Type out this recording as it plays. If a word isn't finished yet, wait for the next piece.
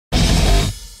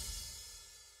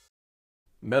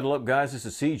Metal up, guys. This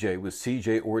is CJ with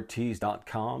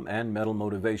CJOrtiz.com and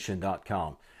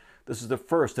MetalMotivation.com. This is the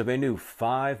first of a new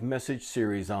 5-message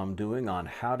series I'm doing on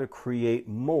how to create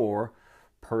more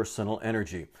personal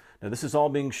energy. Now, this is all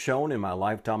being shown in my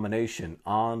Life Domination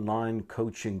online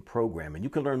coaching program, and you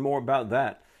can learn more about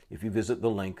that if you visit the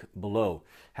link below.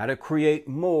 How to create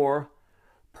more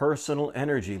personal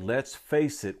energy. Let's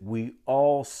face it, we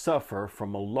all suffer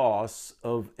from a loss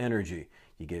of energy.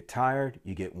 You get tired,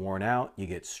 you get worn out, you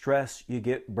get stressed, you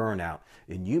get burnout,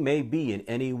 and you may be in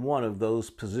any one of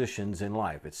those positions in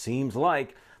life. It seems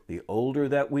like the older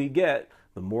that we get,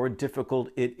 the more difficult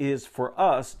it is for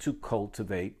us to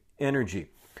cultivate energy.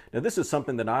 Now, this is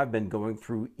something that I've been going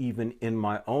through even in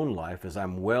my own life as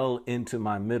I'm well into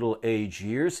my middle-age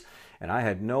years, and I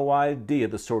had no idea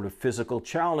the sort of physical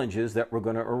challenges that were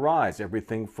going to arise,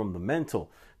 everything from the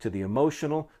mental to the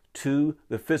emotional to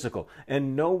the physical.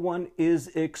 And no one is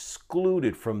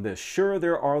excluded from this. Sure,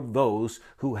 there are those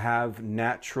who have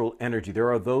natural energy.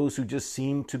 There are those who just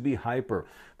seem to be hyper,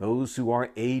 those who are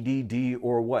ADD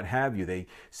or what have you. They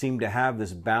seem to have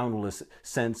this boundless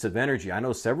sense of energy. I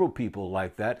know several people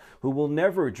like that who will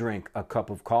never drink a cup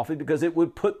of coffee because it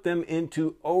would put them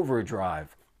into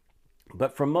overdrive.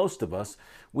 But for most of us,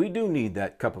 we do need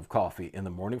that cup of coffee in the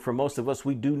morning. For most of us,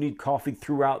 we do need coffee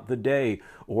throughout the day,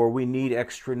 or we need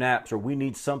extra naps, or we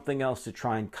need something else to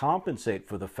try and compensate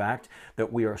for the fact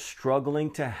that we are struggling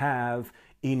to have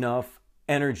enough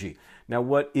energy. Now,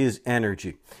 what is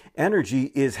energy?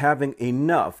 Energy is having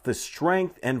enough, the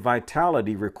strength and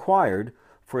vitality required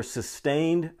for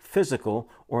sustained physical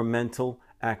or mental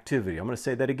activity. I'm going to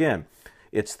say that again.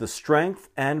 It's the strength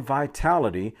and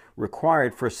vitality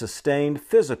required for sustained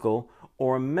physical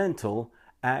or mental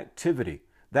activity.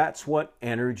 That's what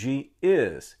energy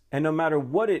is. And no matter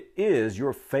what it is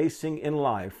you're facing in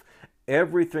life,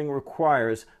 everything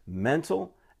requires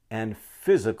mental and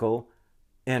physical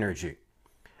energy.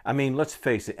 I mean, let's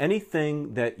face it,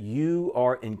 anything that you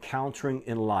are encountering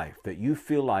in life that you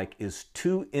feel like is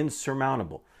too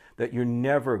insurmountable, that you're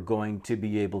never going to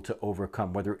be able to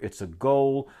overcome, whether it's a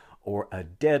goal or a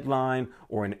deadline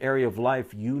or an area of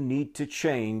life you need to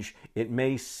change, it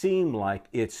may seem like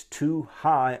it's too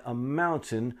high a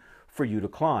mountain for you to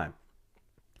climb.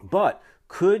 But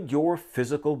could your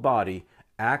physical body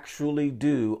actually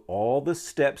do all the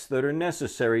steps that are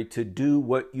necessary to do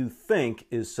what you think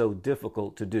is so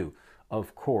difficult to do?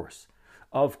 Of course.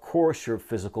 Of course your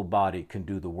physical body can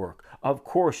do the work. Of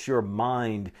course your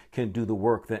mind can do the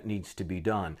work that needs to be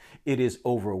done. It is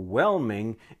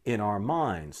overwhelming in our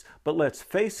minds. But let's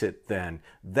face it then,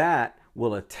 that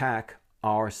will attack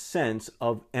our sense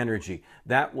of energy.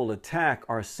 That will attack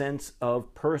our sense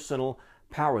of personal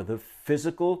power, the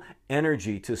physical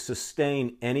energy to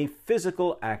sustain any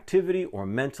physical activity or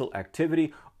mental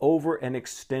activity over an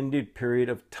extended period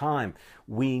of time.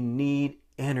 We need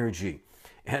energy.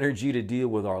 Energy to deal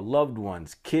with our loved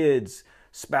ones, kids,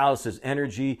 spouses,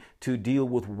 energy to deal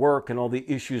with work and all the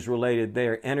issues related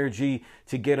there, energy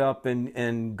to get up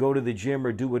and go to the gym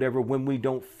or do whatever when we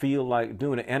don't feel like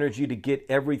doing it, energy to get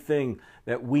everything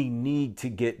that we need to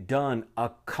get done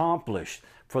accomplished.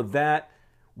 For that,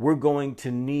 we're going to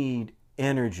need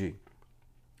energy.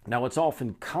 Now, it's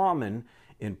often common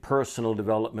in personal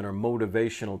development or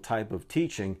motivational type of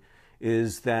teaching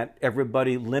is that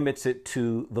everybody limits it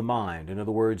to the mind. In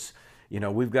other words,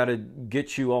 we've got to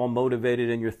get you all motivated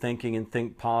in your thinking and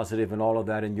think positive and all of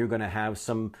that, and you're going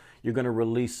to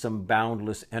release some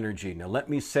boundless energy. Now, let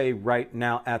me say right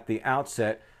now at the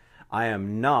outset, I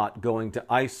am not going to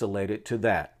isolate it to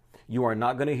that. You are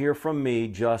not going to hear from me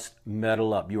just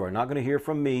metal up. You are not going to hear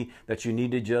from me that you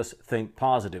need to just think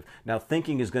positive. Now,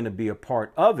 thinking is going to be a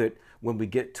part of it when we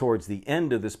get towards the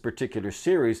end of this particular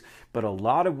series, but a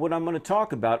lot of what I'm going to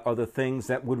talk about are the things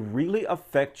that would really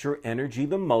affect your energy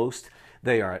the most.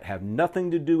 They have nothing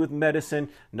to do with medicine,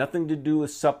 nothing to do with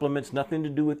supplements, nothing to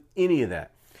do with any of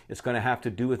that. It's going to have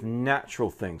to do with natural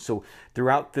things. So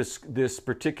throughout this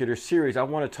particular series, I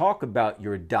want to talk about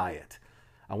your diet.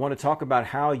 I want to talk about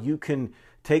how you can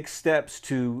take steps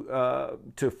to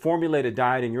formulate a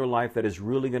diet in your life that is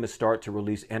really going to start to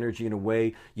release energy in a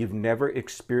way you've never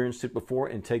experienced it before.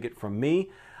 And take it from me,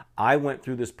 I went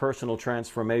through this personal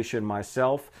transformation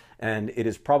myself, and it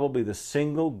is probably the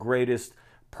single greatest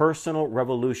personal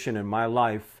revolution in my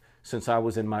life since I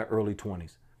was in my early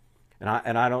 20s.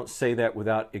 And I don't say that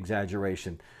without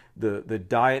exaggeration. The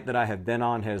diet that I have been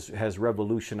on has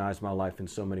revolutionized my life in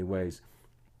so many ways.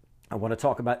 I want to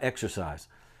talk about exercise.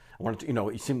 I want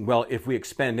to, well, if we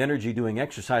expend energy doing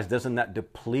exercise, doesn't that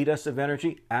deplete us of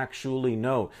energy? Actually,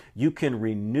 no. You can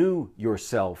renew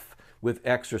yourself with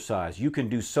exercise. You can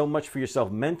do so much for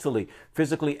yourself mentally,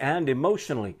 physically, and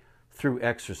emotionally through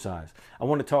exercise. I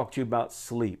want to talk to you about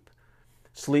sleep.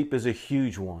 Sleep is a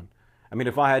huge one. I mean,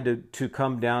 if I had to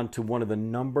come down to one of the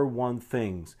number one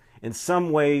things, in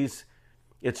some ways,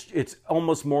 it's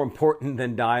almost more important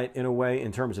than diet in a way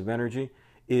in terms of energy,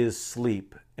 is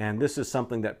sleep. And this is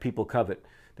something that people covet.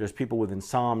 There's people with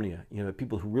insomnia,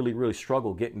 people who really, really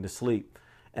struggle getting to sleep.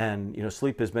 And,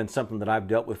 sleep has been something that I've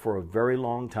dealt with for a very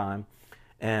long time.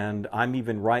 And I'm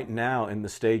even right now in the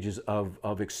stages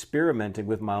of experimenting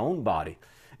with my own body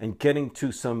and getting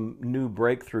to some new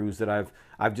breakthroughs that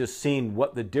I've just seen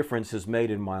what the difference has made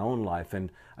in my own life.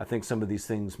 And I think some of these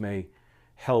things may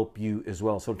help you as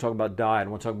well. So I'm talking about diet, I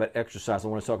want to talk about exercise, I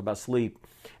want to talk about sleep.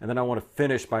 And then I want to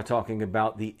finish by talking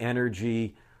about the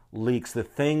energy leaks, the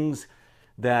things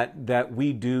that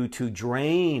we do to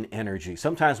drain energy.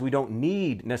 Sometimes we don't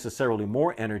need necessarily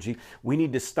more energy. We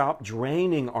need to stop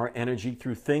draining our energy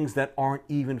through things that aren't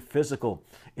even physical.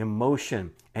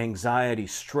 Emotion, anxiety,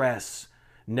 stress,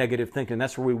 negative thinking.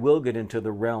 That's where we will get into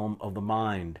the realm of the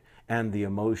mind and the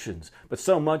emotions. But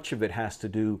so much of it has to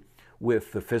do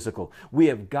with the physical. We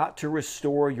have got to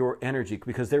restore your energy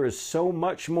because there is so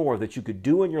much more that you could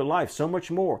do in your life, so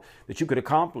much more that you could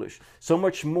accomplish, so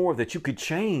much more that you could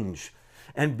change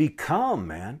and become,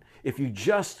 man, if you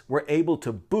just were able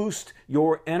to boost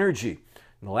your energy.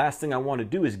 And the last thing I want to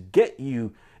do is get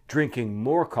you drinking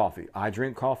more coffee. I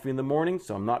drink coffee in the morning,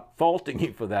 so I'm not faulting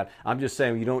you for that. I'm just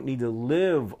saying you don't need to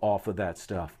live off of that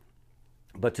stuff.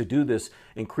 But to do this,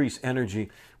 increase energy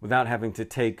without having to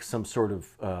take some sort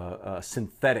of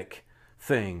synthetic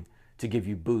thing to give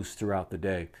you boost throughout the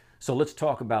day. So let's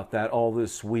talk about that all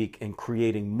this week and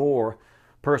creating more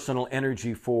personal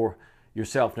energy for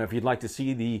yourself. Now, if you'd like to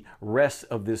see the rest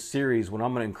of this series, what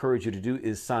I'm going to encourage you to do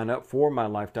is sign up for my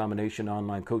Life Domination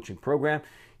online coaching program.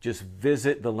 Just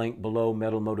visit the link below,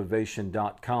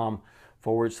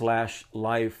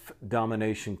 metalmotivation.com/Life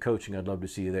Domination Coaching. I'd love to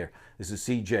see you there. This is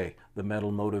CJ, the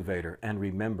Metal Motivator. And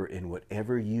remember, in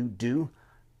whatever you do,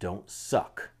 don't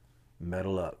suck.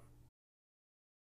 Metal up.